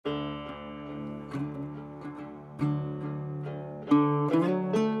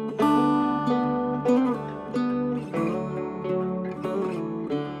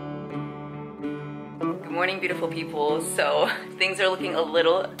beautiful people, so things are looking a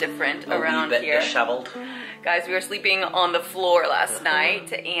little different around here. Disheveled. Guys, we were sleeping on the floor last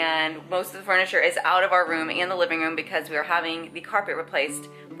night, and most of the furniture is out of our room and the living room because we are having the carpet replaced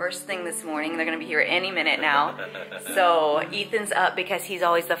first thing this morning. They're gonna be here any minute now. So Ethan's up because he's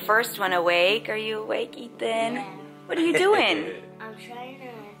always the first one awake. Are you awake, Ethan? What are you doing? I'm trying to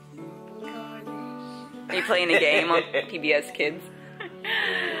cover this. Are you playing a game on PBS Kids?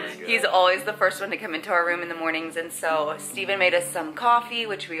 He's always the first one to come into our room in the mornings, and so Steven made us some coffee,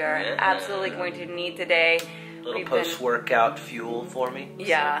 which we are absolutely going to need today. A little post-workout fuel for me.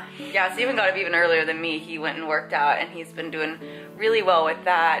 Yeah, Steven got up even earlier than me. He went and worked out, and he's been doing really well with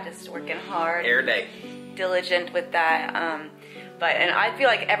that, just working hard. Air day. Diligent with that. And I feel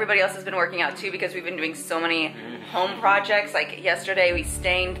like everybody else has been working out too because we've been doing so many home projects. Like yesterday we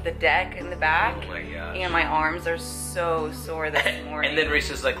stained the deck in the back. Oh my gosh. And my arms are so sore this morning. And then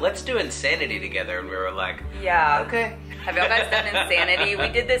Reese was like, let's do Insanity together. And we were like, yeah. Okay. Have y'all guys done Insanity? We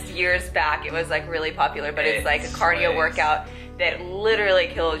did this years back. It was like really popular, but it's like a cardio workout that literally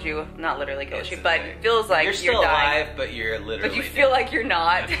kills you. Not literally kills you, but it feels like you're still dying. alive, but you're literally But you feel like you're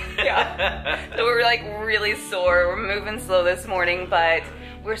not. Yeah. So we're like really sore. We're moving slow this morning, but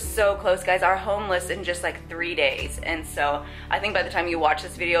we're so close, guys. Our home list in just like 3 days. And so I think by the time you watch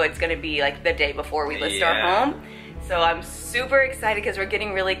this video, it's gonna be like the day before we list our home. So I'm super excited because we're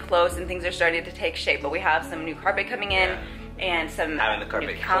getting really close and things are starting to take shape. But we have some new carpet coming in and some having the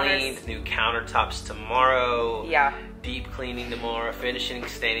carpet cleaned, new countertops tomorrow. Yeah. Deep cleaning tomorrow, finishing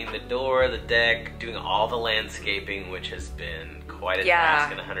staining the door, the deck, doing all the landscaping, which has been quite a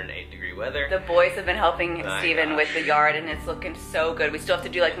task in 108-degree weather. The boys have been helping Steven with the yard, and it's looking so good. We still have to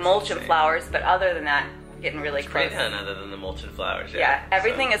do like mulch and flowers, but other than that, we're getting really close. Done other than the mulch and flowers. Yeah,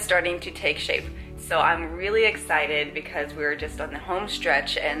 everything is starting to take shape. So I'm really excited because we're just on the home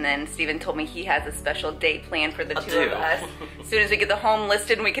stretch, and then Steven told me he has a special date planned for the two of us. As soon as we get the home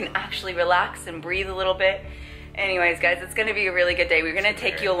listed, we can actually relax and breathe a little bit. Anyways, guys, it's gonna be a really good day. We're gonna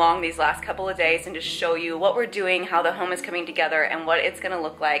take you along these last couple of days and just show you what we're doing, how the home is coming together, and what it's gonna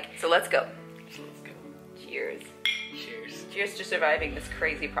look like. So let's go. Let's go. Cheers. Cheers. Cheers to surviving this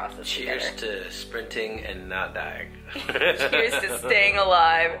crazy process Cheers together. to sprinting and not dying. Cheers to staying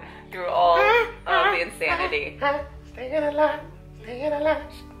alive through all of the insanity. Staying alive,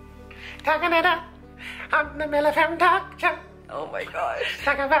 talking it up, I'm the Miller from Talk Show. Oh my gosh.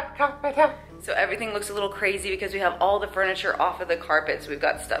 Talking about carpet. So everything looks a little crazy because we have all the furniture off of the carpet. So we've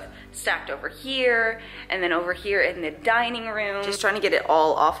got stuff stacked over here and then over here in the dining room. Just trying to get it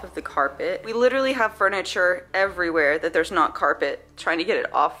all off of the carpet. We literally have furniture everywhere that there's not carpet, trying to get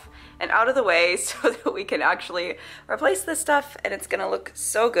it off and out of the way so that we can actually replace this stuff, and it's gonna look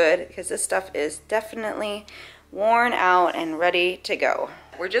so good because this stuff is definitely worn out and ready to go.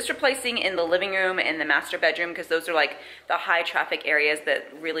 We're just replacing in the living room and the master bedroom because those are like the high traffic areas that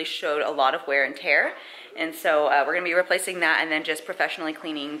really showed a lot of wear and tear. And so we're gonna be replacing that and then just professionally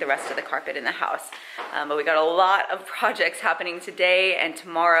cleaning the rest of the carpet in the house. But we got a lot of projects happening today and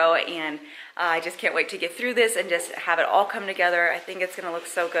tomorrow, and I just can't wait to get through this and just have it all come together. I think it's gonna look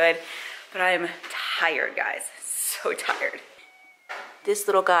so good, but I'm tired, guys, so tired. This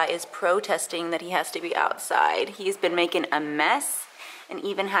little guy is protesting that he has to be outside. He's been making a mess and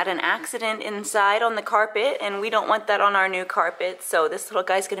even had an accident inside on the carpet, and we don't want that on our new carpet. So this little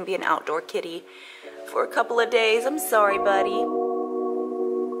guy's gonna be an outdoor kitty for a couple of days. I'm sorry, buddy.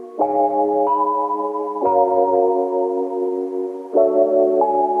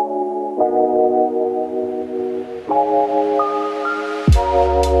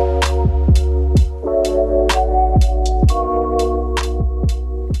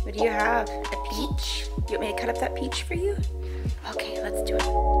 What do you have? A peach? You want me to cut up that peach for you? Okay, let's do it.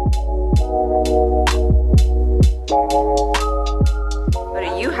 What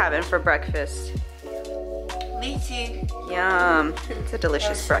are you having for breakfast? Me too. Yum. It's a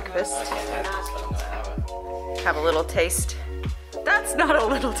delicious breakfast. Have a little taste. That's not a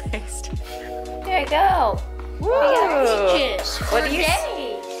little taste. There you go. Woo. We got peaches for What do you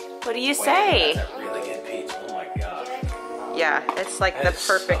days. What do you say? That's a really good peach. Oh my god. Yeah, it's like the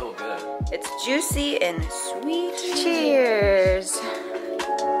perfect. So good. It's juicy and sweet. Cheers.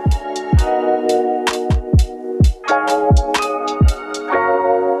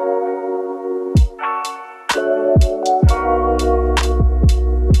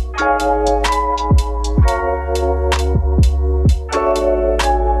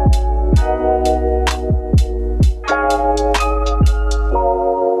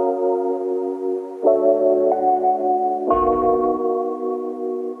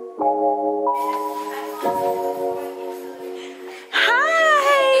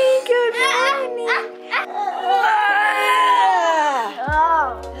 Hi, good morning.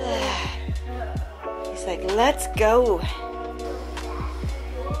 like, let's go.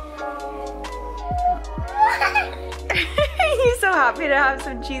 He's so happy to have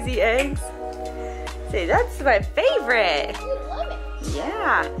some cheesy eggs. Say, that's my favorite. You love it.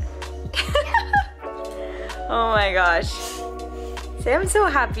 Yeah. Oh my gosh. Say, I'm so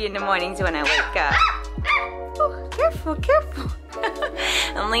happy in the mornings when I wake up. Oh, careful, careful.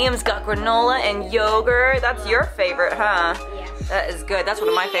 And Liam's got granola and yogurt. That's your favorite, huh? Yeah. That is good. That's one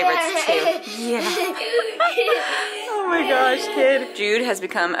of my favorites too. Yeah. Oh my gosh, kid. Jude has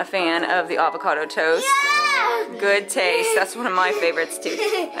become a fan of the avocado toast. Good taste. That's one of my favorites too.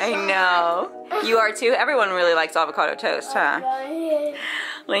 I know. You are too? Everyone really likes avocado toast, huh?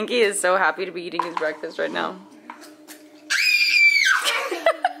 Linky is so happy to be eating his breakfast right now.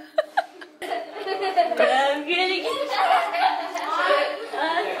 I'm getting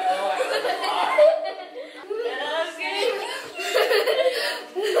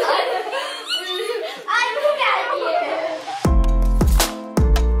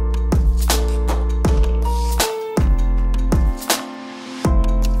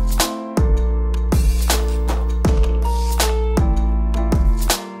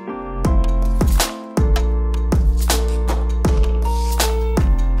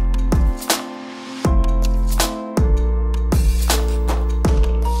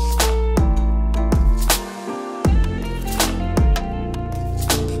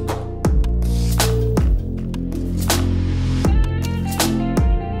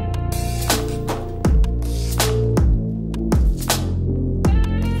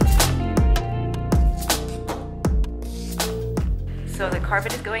So the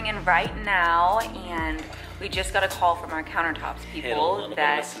carpet is going in right now, and we just got a call from our countertops Hit a people little bit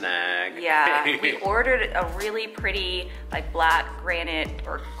that of a snag. yeah, we ordered a really pretty like black granite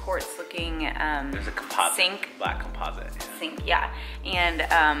or quartz looking There's a composite, sink. black composite. Yeah. Sink, yeah, and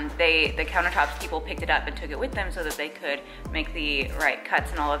the countertops people picked it up and took it with them so that they could make the right cuts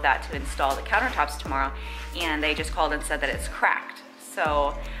and all of that to install the countertops tomorrow. And they just called and said that it's cracked.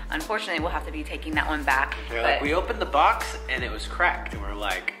 So unfortunately, we'll have to be taking that one back. They're like, we opened the box and it was cracked, and we're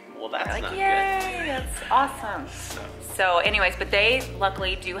like, well, that's like, not yay, good. that's awesome. So anyways, but they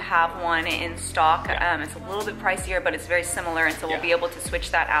luckily do have one in stock. Yeah. It's a little bit pricier, but it's very similar, and so we'll be able to switch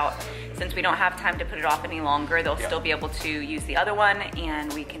that out. Since we don't have time to put it off any longer, they'll still be able to use the other one,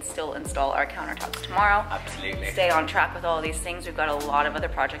 and we can still install our countertops tomorrow. Absolutely. Stay on track with all these things. We've got a lot of other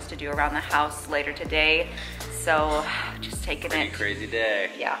projects to do around the house later today, so just taking it. Crazy day.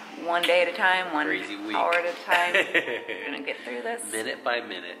 Yeah, one day at a time, one Crazy week. hour at a time. We're gonna get through this. Minute by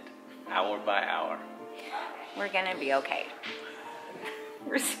minute, hour by hour. We're gonna be okay.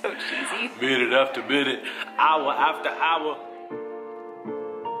 We're so cheesy. Minute after minute, hour after hour.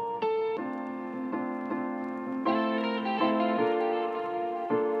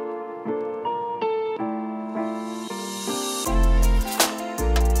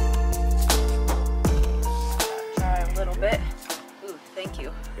 Try a little bit. Ooh, thank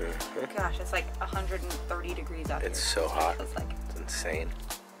you. Gosh, it's like 130 degrees out here. It's so hot. It's like It's insane.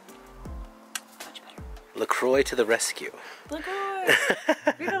 much better. LaCroix to the rescue. LaCroix!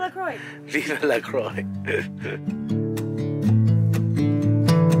 Viva LaCroix! Viva LaCroix.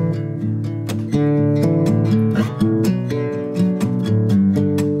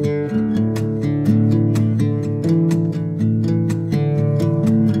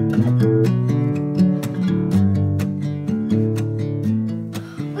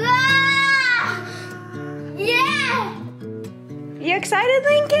 You excited,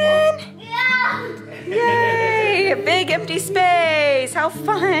 Lincoln? Yay! A big empty space. How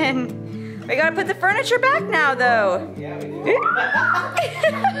fun! We gotta put the furniture back now, though. Yeah, we do.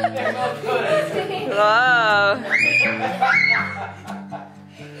 Whoa!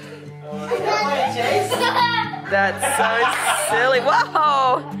 That's so silly.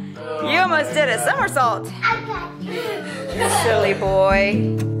 Whoa! You almost did a somersault. I got you. Silly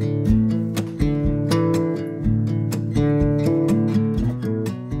boy.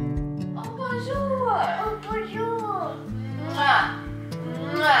 Oh, bonjour. Oh, bonjour. Mwah.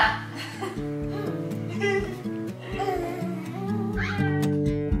 Mwah.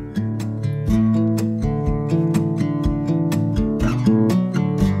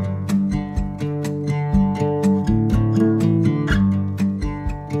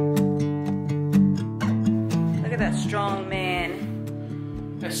 Look at that strong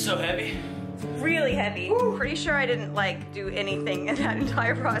man. That's so heavy. Really heavy. Pretty sure I didn't like do anything in that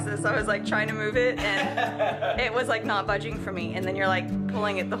entire process. I was like trying to move it and it was like not budging for me. And then you're like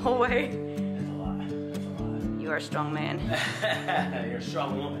pulling it the whole way. That's a lot. That's a lot. You are a strong man. You're a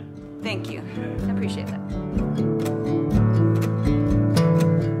strong woman. Thank you. I appreciate that.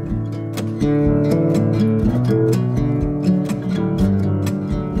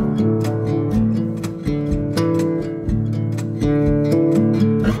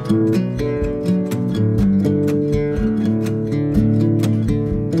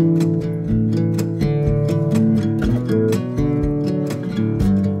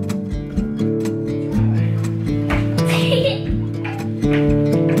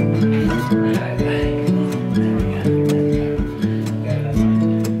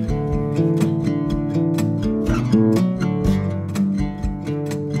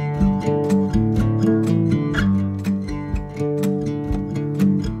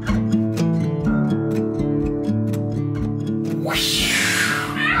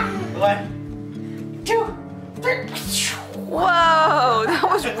 1, 2, 3. Whoa, that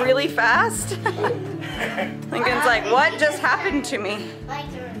was really fast. Lincoln's like, what just happened to me? My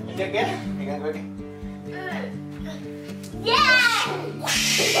turn. You did good? You gonna go again? Yeah!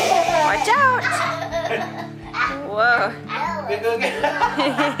 Watch out. Whoa. Good, go again.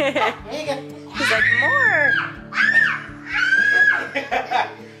 There you go. He's like, more.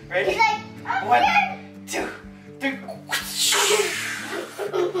 Ready? He's like, 1, 2, 3.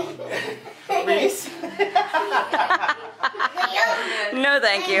 Reese? No,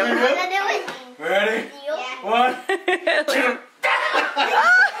 thank you. Ready? 1, 2.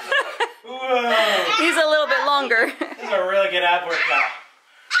 Whoa! He's a little bit longer. This is a really good ab workout.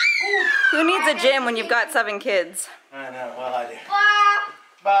 Who needs a gym when you've got 7 kids? I know, well I do.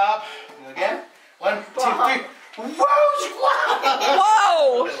 Bob. Go again. 1, 2, 3. Whoa!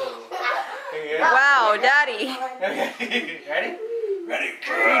 Whoa! Wow, Daddy. Okay, ready? Ready?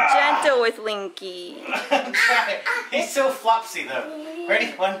 Be gentle with Linky. I'm trying. He's so flopsy though.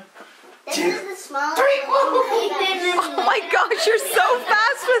 Ready? 1, 2, 3. Oh my gosh, you're so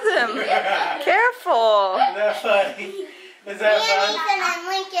fast with him. Careful. Is that funny? Is that fun? Ethan and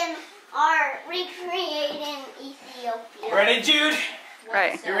Lincoln are recreating Ethiopia. Ready, Jude?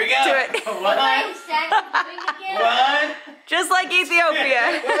 Right. Here we go. Do it. 1, 1, Just like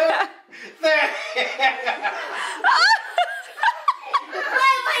Ethiopia. 3.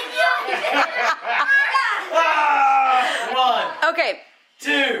 Okay,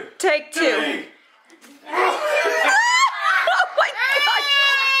 2. take 2. 3. Oh my gosh!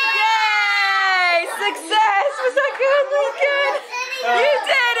 Yay! Success! Was that good, Lincoln? You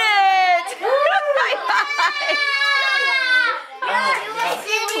did it!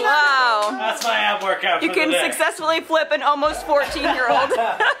 Wow. That's my ab workout. You for can the day. successfully flip an almost 14-year-old.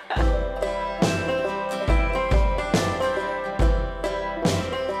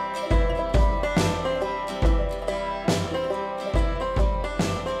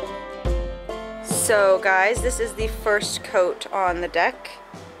 So guys, this is the first coat on the deck,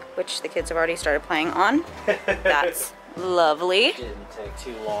 which the kids have already started playing on. That's lovely. Didn't take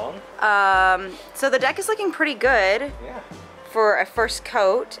too long. So the deck is looking pretty good Yeah. for a first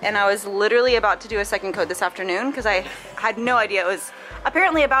coat, and I was literally about to do a second coat this afternoon because I had no idea it was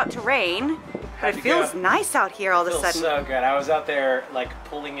apparently about to rain. But it feels nice out here all of a Feels sudden. so good. I was out there like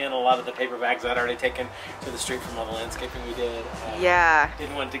pulling in a lot of the paper bags I'd already taken to the street from all the landscaping we did. Yeah.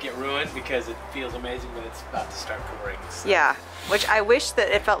 Didn't want it to get ruined because it feels amazing, but it's about to start pouring. So. Yeah. Which I wish that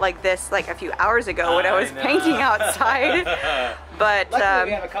it felt like this like a few hours ago when I was know. painting outside. But luckily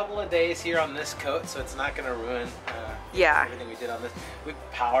we have a couple of days here on this coat, so it's not going to ruin yeah. everything we did on this. We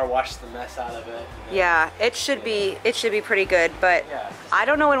power washed the mess out of it. You know? Yeah, it should be pretty good, but Yeah. I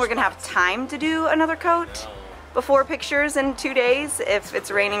don't know when we're gonna have time to do another coat before pictures in 2 days if it's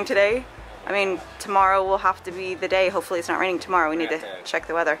raining today. I mean, tomorrow will have to be the day. Hopefully it's not raining tomorrow. We need to check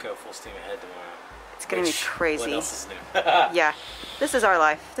the weather. Go full steam ahead tomorrow. It's gonna be crazy. What else is new? Yeah, this is our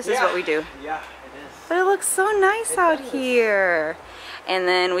life. This is what we do. Yeah, it is. But it looks so nice out here. And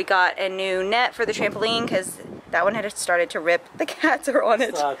then we got a new net for the trampoline because that one had started to rip. The cats are on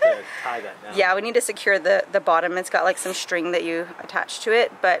it. Still have to tie that down. Yeah, we need to secure the bottom. It's got like some string that you attach to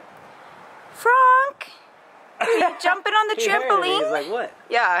it. But Frank, are you jumping on the trampoline? He's like, what?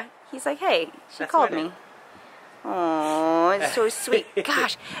 Yeah, he's like, hey, she That's called my me. name. Oh, it's so sweet.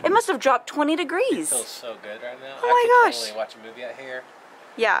 Gosh, it must have dropped 20 It degrees. feels so good right now. Oh my I could gosh. totally watch a movie out here.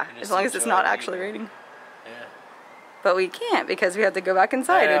 Yeah, And as just long as it's enjoy not the actually view. raining. Yeah. But we can't because we have to go back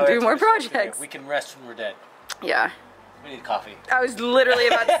inside I know, and do that's more what we're supposed to do. projects. We can rest when we're dead. Yeah, We need coffee. I was literally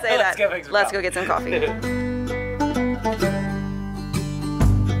about to say Let's that. go make some Let's coffee. go get some coffee.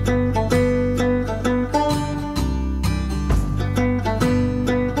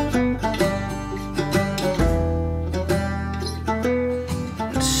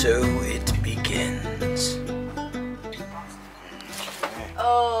 So it begins.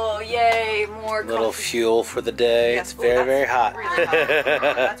 Oh, yay, more Little coffee. fuel for the day. Yes. It's Oh, very, that's very hot. Really hot.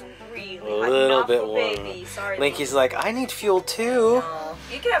 That's really A hot. little Not bit for warm. baby. Sorry, Linky's like, I need fuel too. No.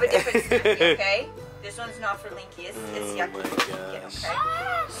 You can have a different smoothie, okay? This one's not for Linky. It's Oh yucky. my Okay. gosh.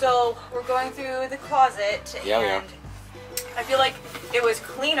 So we're going through the closet, Yeah, we are. and I feel like it was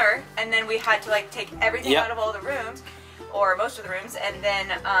cleaner, and then we had to like take everything Yep. out of all the rooms, or most of the rooms, and then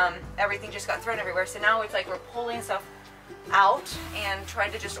everything just got thrown everywhere. So now it's like we're pulling stuff out and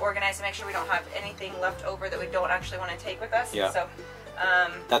trying to just organize and make sure we don't have anything left over that we don't actually want to take with us. Yeah. So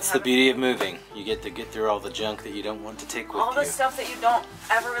That's the beauty of moving. You get to get through all the junk that you don't want to take with you. All the stuff that you don't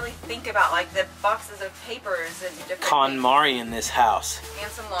ever really think about, like the boxes of papers and different KonMari in this house.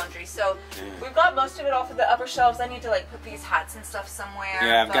 and some laundry. So we've got most of it off of the upper shelves. I need to like put these hats and stuff somewhere.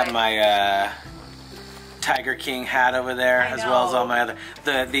 Yeah, I've got my Tiger King hat over there, as well as all my other,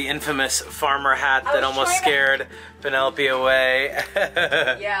 the infamous farmer hat that almost scared Penelope away.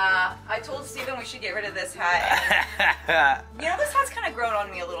 Yeah, I told Steven we should get rid of this hat. You know, this hat's kind of grown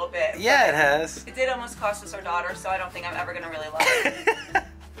on me a little bit. Yeah, it has. It did almost cost us our daughter, so I don't think I'm ever going to really love it.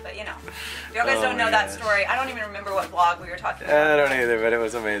 But you know, if you guys don't know that story, I don't even remember what vlog we were talking about. I don't either, but it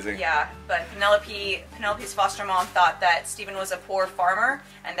was amazing. Yeah, but Penelope's foster mom thought that Steven was a poor farmer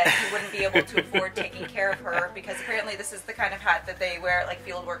and that he wouldn't be able to afford taking care of her because apparently this is the kind of hat that they wear, like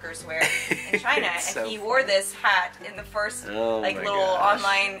field workers wear in China. And he wore this hat in the first little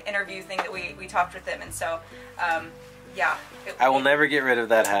online interview thing that we talked with him. And so, yeah. I will never get rid of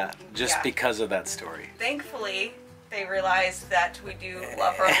that hat just because of that story. Thankfully, they realized that we do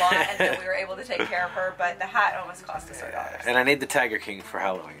love her a lot and that we were able to take care of her, but the hat almost cost us our daughter. And I need the Tiger King for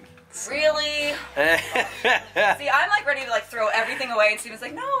Halloween. So. Really? See, I'm like ready to like throw everything away, and Steven's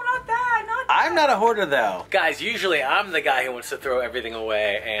like, no, not that, not that. I'm not a hoarder though. Guys, usually I'm the guy who wants to throw everything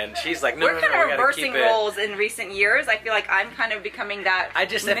away, and she's like, no, we're kind of reversing roles in recent years. I feel like I'm kind of becoming that.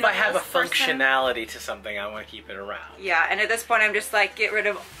 If I have a functionality to something, I want to keep it around. Yeah, and at this point, I'm just like, get rid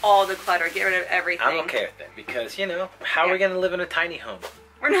of all the clutter, get rid of everything. I'm okay with it because, you know, how are we going to live in a tiny home?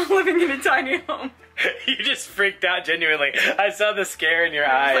 We're not living in a tiny home. You just freaked out genuinely. I saw the scare in your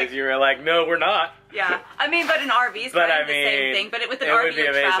eyes. Like, you were like, no, we're not. Yeah. I mean, but in RVs, but I mean, the same thing. But with an RV,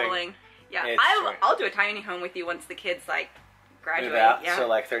 you're traveling. Yeah. I'll do a tiny home with you once the kids, like, graduate. Yeah. So,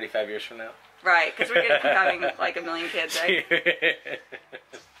 like, 35 years from now? Right, because we're going to keep having, like, a million kids, right?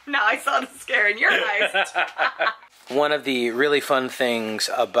 Now I saw the scare in your eyes. One of the really fun things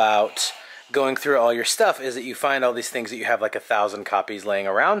about going through all your stuff is that you find all these things that you have like 1,000 copies laying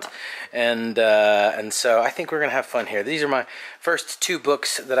around, and so I think we're gonna have fun here. These are my first 2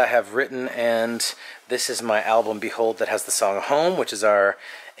 books that I have written, and this is my album Behold that has the song Home, which is our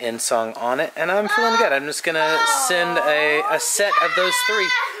end song on it, and I'm feeling good. I'm just gonna send a set of those 3.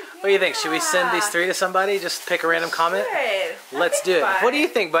 What do you think? Should we send these 3 to somebody? Just pick a random comment? Let's do it. What do you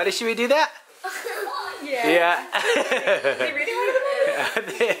think, buddy? Should we do that? Yeah.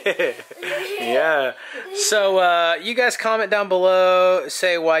 Yeah. So you guys comment down below,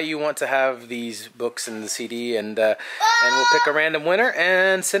 say why you want to have these books in the CD, and we'll pick a random winner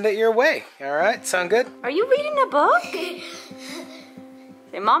and send it your way. All right, sound good? Are you reading a book?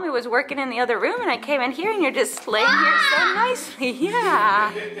 And Mommy was working in the other room, and I came in here, and you're just laying here so nicely.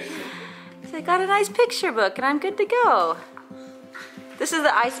 Yeah. So I got a nice picture book, and I'm good to go. This is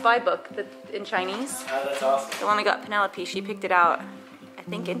the I Spy book in Chinese. Oh, that's awesome. The one we got Penelope, she picked it out, I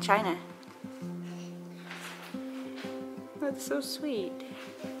think, in China. That's so sweet.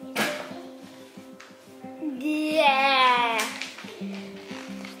 Yeah.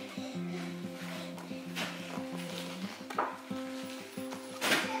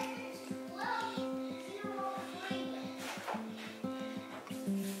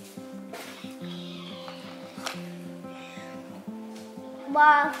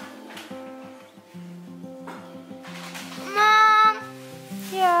 Wow. Mom.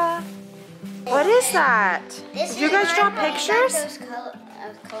 Yeah. What is that? Did you guys draw pictures? Those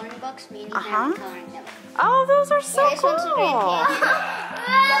coloring books, me and coloring them. Oh, those are so cool.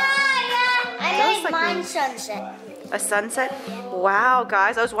 I made mine sunset. A sunset? Wow,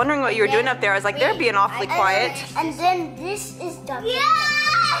 guys. I was wondering what you were doing up there. I was like, they're being awfully quiet. And then this is Dr.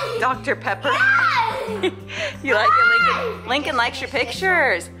 Pepper. Dr. Pepper? You like it, Lincoln? Lincoln likes your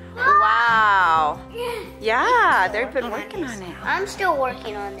pictures. Wow. Yeah, they've been working on it. I'm still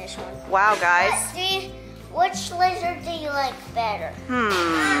working on this one. Wow, guys. Which lizard do you like better?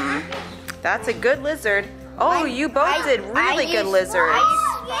 That's a good lizard. Oh, you both did really good lizards.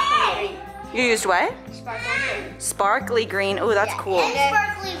 You used what? Sparkly green. Sparkly green. Oh, that's cool. And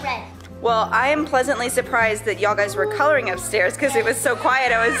sparkly red. Well, I am pleasantly surprised that y'all guys were coloring upstairs because it was so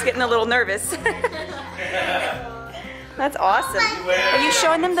quiet. I was getting a little nervous. That's awesome. Are you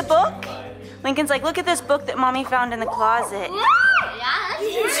showing them the book? Lincoln's like, look at this book that Mommy found in the closet. Yeah,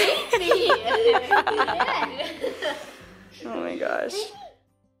 that's creepy. Oh my gosh.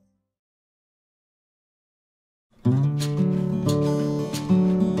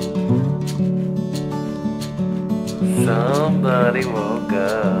 Somebody woke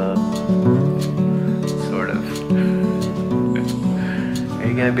up. Sort of. Are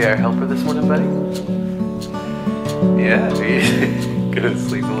you gonna be our helper this morning, buddy? Yeah? Are you gonna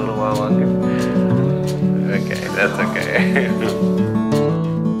sleep a little while longer? Okay, that's okay.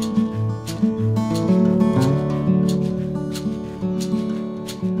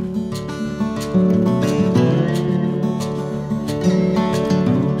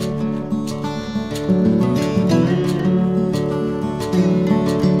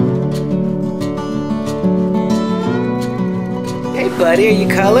 buddy, are you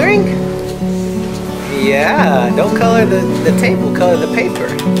coloring? Yeah, don't color the table, color the paper.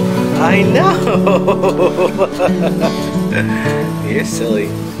 I know. You're silly.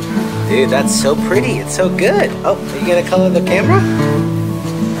 Dude, that's so pretty. It's so good. Oh, are you gonna color the camera?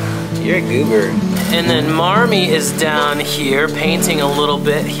 You're a goober. And then Marmy is down here painting a little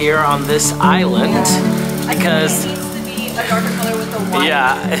bit here on this island because it needs to be a darker color with the white.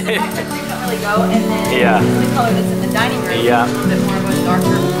 Yeah. The white don't really go, and then Yeah. the color that's in the dining room Yeah. is a little bit more of a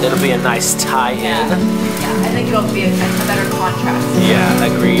darker. it'll be a nice tie-in. Yeah, I think it'll be a better contrast. Yeah,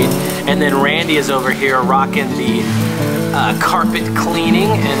 agreed. And then Randy is over here rocking the carpet cleaning,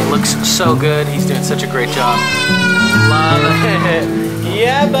 and it looks so good. He's doing such a great job. Love it.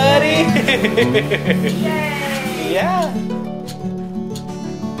 Yeah, buddy. Yay! Yeah.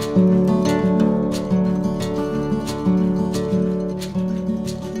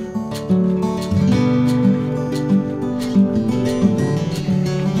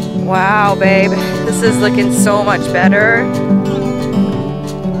 Wow, babe, this is looking so much better.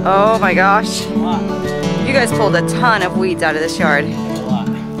 Oh my gosh. You guys pulled a ton of weeds out of this yard. A lot.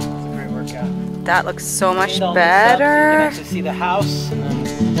 It's a great workout. That looks so much Cleaned all this up so you can better. actually see the house, and then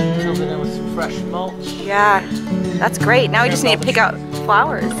filled it in with some fresh mulch. Yeah, that's great. Now we just need to pick out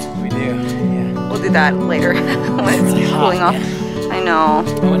flowers. We do, yeah. We'll do that later when it's really hot, cooling off. man. I know.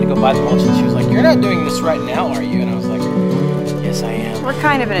 I went to go buy the mulch, and she was like, "You're not doing this right now, are you?" And I was like, "Yes, I am." We're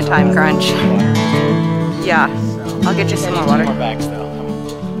kind of in a time crunch. Yeah, So, I'll get you some more Two water. more bags though.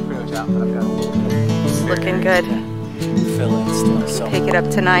 I'm pretty much out, but I've got a little bit. It's looking good. Fill in still. So Pick it up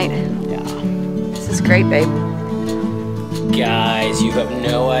tonight. yeah. This is great, babe. Guys, you have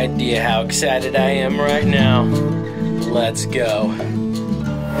no idea how excited I am right now. Let's go.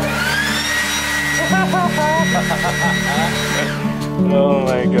 Oh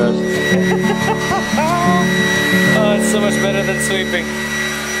my gosh. Oh, it's so much better than sweeping.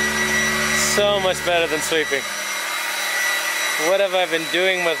 So much better than sweeping. What have I been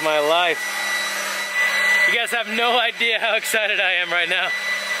doing with my life? You guys have no idea how excited I am right now.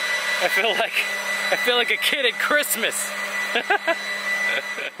 I feel like a kid at Christmas.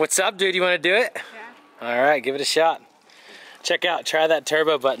 What's up, dude? You want to do it? Yeah. All right, give it a shot. Try that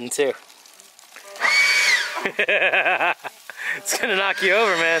turbo button too. It's gonna knock you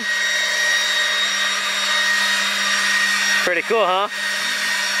over, man. Pretty cool, huh?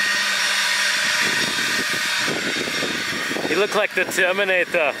 You look like the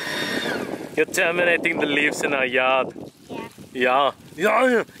Terminator. You're terminating the leaves in our yard. Yeah.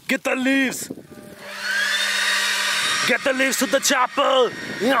 Yeah. Get the leaves. Get the leaves to the chopper.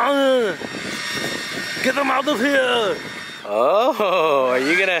 Yeah. Get them out of here. Oh, are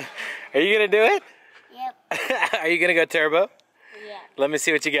you gonna do it? Yep. Are you gonna go turbo? Yeah. Let me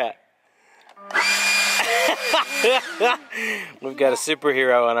see what you got. We've got a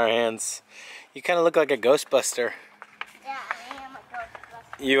superhero on our hands. You kind of look like a Ghostbuster. Yeah, I am a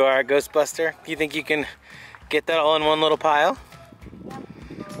Ghostbuster. You are a Ghostbuster? Do you think you can get that all in one little pile? Yep.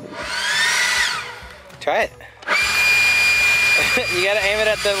 Try it. You gotta aim it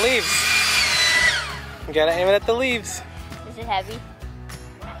at the leaves. You gotta aim it at the leaves. Is it heavy?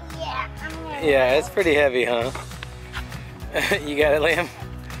 Yeah, I'm gonna. Yeah, it's pretty heavy, huh? You got it, Liam?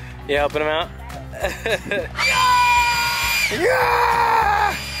 You helping him out?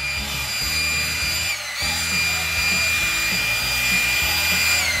 Yeah!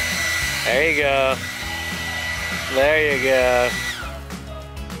 There you go. There you go.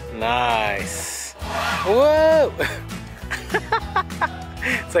 Nice. Whoa!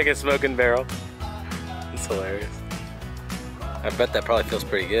 It's like a smoking barrel. It's hilarious. I bet that probably feels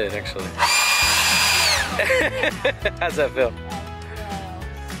pretty good, actually. How's that feel?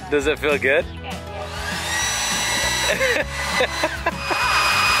 Does it feel good?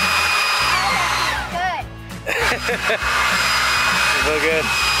 Good. You feel good?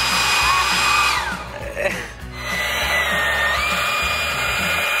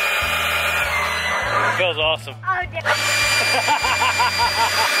 It feels awesome. Oh, that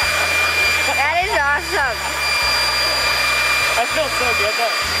is awesome. That feels so good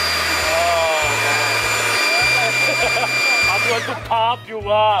though. Oh man. I'm going to pop you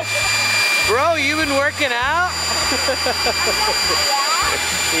up. Bro, you been working out?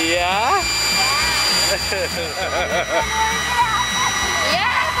 Yeah? Yeah.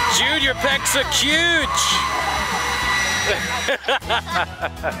 Jude, your pecs are huge.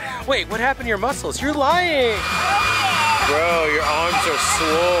 Wait, what happened to your muscles? You're lying. Bro, your arms are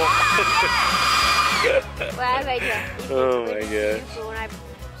swole. What have I done? Oh my gosh. When I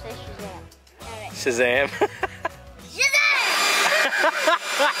say Shazam. Shazam.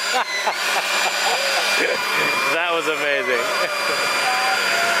 That was amazing.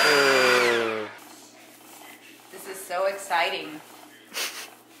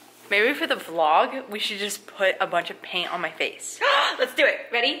 Maybe for the vlog, we should just put a bunch of paint on my face. Let's do it.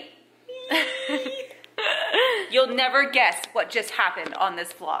 Ready? You'll never guess what just happened on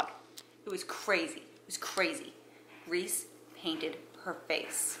this vlog. It was crazy. It was crazy. Reese painted her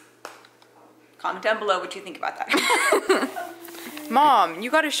face. Comment down below what you think about that. Mom, you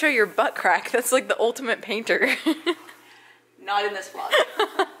gotta show your butt crack. That's like the ultimate painter. Not in this vlog.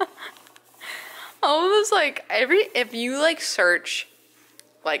 Almost like if you like search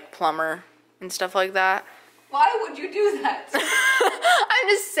like plumber and stuff like that. Why would you do that? I'm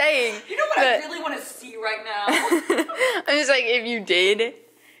just saying. You know what I really want to see right now? I'm just like, if you did,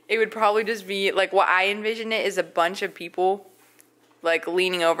 it would probably just be like what I envision it is a bunch of people like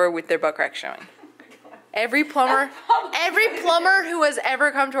leaning over with their butt crack showing. Every plumber who has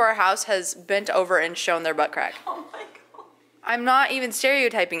ever come to our house has bent over and shown their butt crack. Oh my god. I'm not even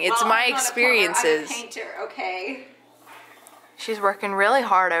stereotyping. It's my experiences. I'm a painter, okay? She's working really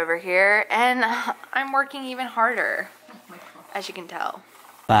hard over here, and I'm working even harder, as you can tell.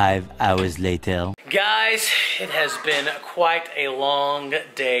 5 hours later. Guys, it has been quite a long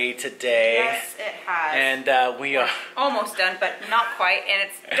day today. Yes, it has. And we are almost done, but not quite, and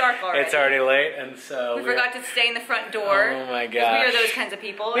it's dark already. It's already late, and so we forgot to stay in the front door. Oh my gosh. We are those kinds of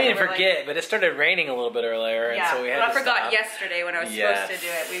people. We didn't forget, but it started raining a little bit earlier, and so we had to I forgot stop. Yesterday when I was supposed to do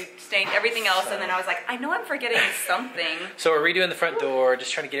it. We stained everything else, and then I was like, I know I'm forgetting something. So we're redoing the front door,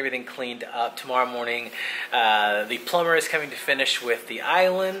 just trying to get everything cleaned up. Tomorrow morning, the plumber is coming to finish with the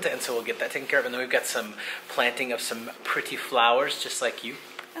island, and so we'll get that taken care of. And then we've got some planting of some pretty flowers, just like you.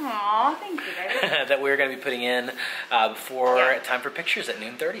 Aw, thank you, baby. That we're going to be putting in before time for pictures at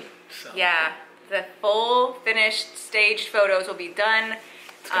noon 30. So. Yeah, the full finished staged photos will be done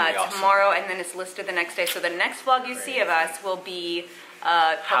awesome. tomorrow, and then it's listed the next day. So the next vlog you see of us will be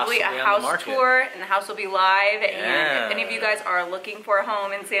probably a house tour, and the house will be live. And if any of you guys are looking for a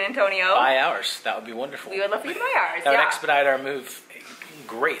home in San Antonio, buy ours. That would be wonderful. We would love for you to buy ours. That would expedite our move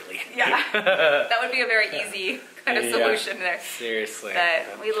greatly. Yeah, that would be a very easy kind of solution there. Seriously.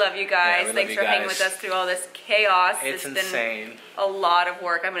 But we love you guys. Yeah, Thanks for hanging with us through all this chaos. It's insane. Been a lot of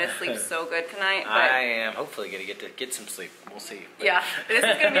work. I'm going to sleep so good tonight. But I am hopefully going to get some sleep. We'll see. But yeah, this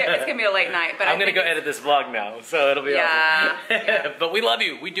is going to be a late night. But I'm going to go edit this vlog now, so it'll be awesome. Yeah. But we love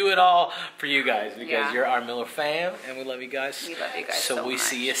you. We do it all for you guys because you're our Miller fam, and we love you guys. We love you guys so we much.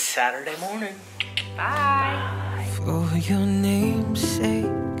 see you Saturday morning. Bye. For your name's sake,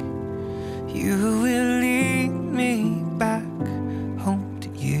 you will lead me